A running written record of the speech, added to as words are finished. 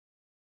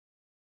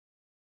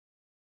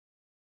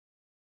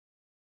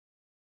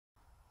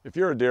If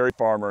you're a dairy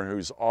farmer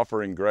who's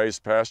offering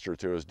grazed pasture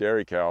to his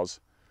dairy cows,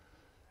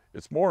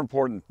 it's more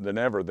important than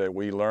ever that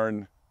we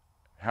learn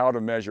how to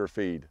measure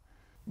feed.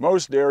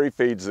 Most dairy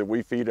feeds that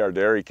we feed our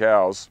dairy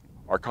cows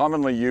are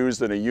commonly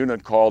used in a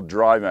unit called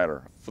dry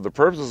matter. For the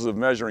purposes of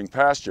measuring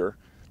pasture,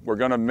 we're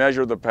going to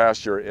measure the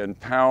pasture in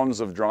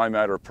pounds of dry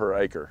matter per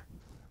acre.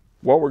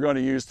 What we're going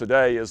to use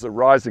today is the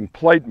rising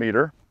plate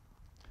meter.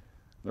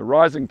 The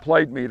rising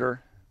plate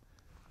meter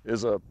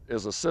is a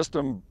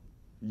system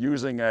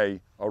using a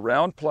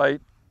round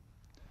plate,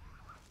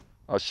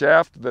 a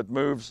shaft that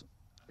moves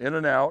in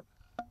and out,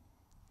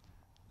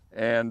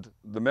 and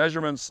the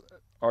measurements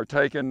are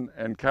taken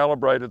and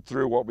calibrated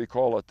through what we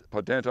call a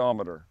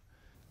potentiometer.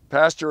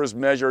 Pasture is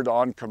measured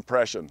on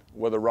compression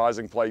with a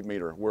rising plate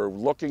meter. We're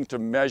looking to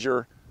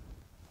measure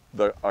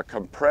a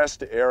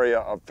compressed area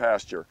of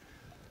pasture.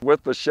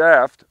 With the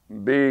shaft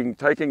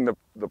taking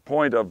the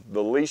point of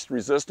the least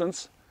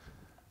resistance,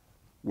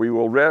 we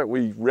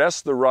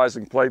rest the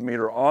rising plate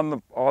meter on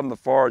the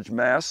forage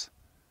mass,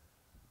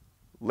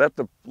 let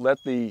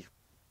the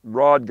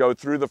rod go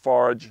through the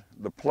forage,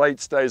 the plate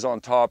stays on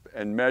top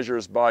and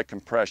measures by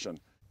compression.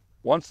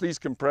 Once these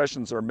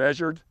compressions are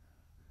measured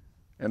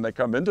and they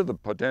come into the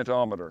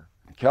potentiometer,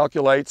 it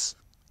calculates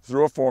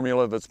through a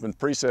formula that's been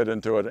preset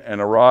into it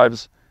and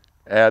arrives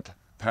at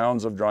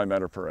pounds of dry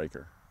matter per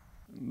acre.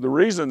 The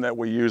reason that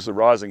we use the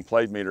rising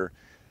plate meter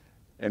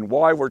and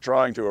why we're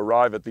trying to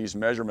arrive at these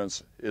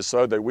measurements is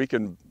so that we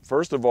can,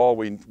 first of all,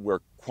 we're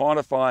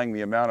quantifying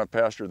the amount of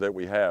pasture that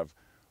we have.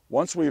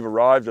 Once we've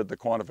arrived at the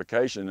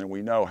quantification and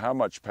we know how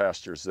much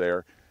pasture is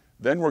there,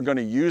 then we're going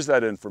to use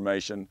that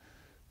information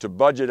to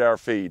budget our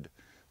feed,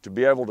 to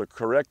be able to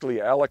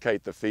correctly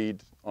allocate the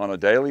feed on a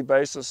daily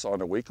basis, on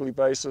a weekly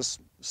basis,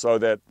 so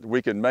that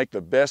we can make the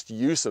best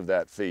use of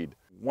that feed.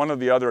 One of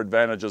the other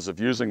advantages of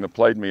using the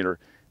plate meter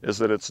is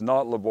that it's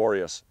not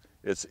laborious.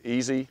 It's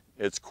easy,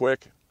 it's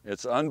quick,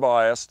 it's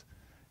unbiased,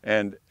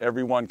 and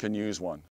everyone can use one.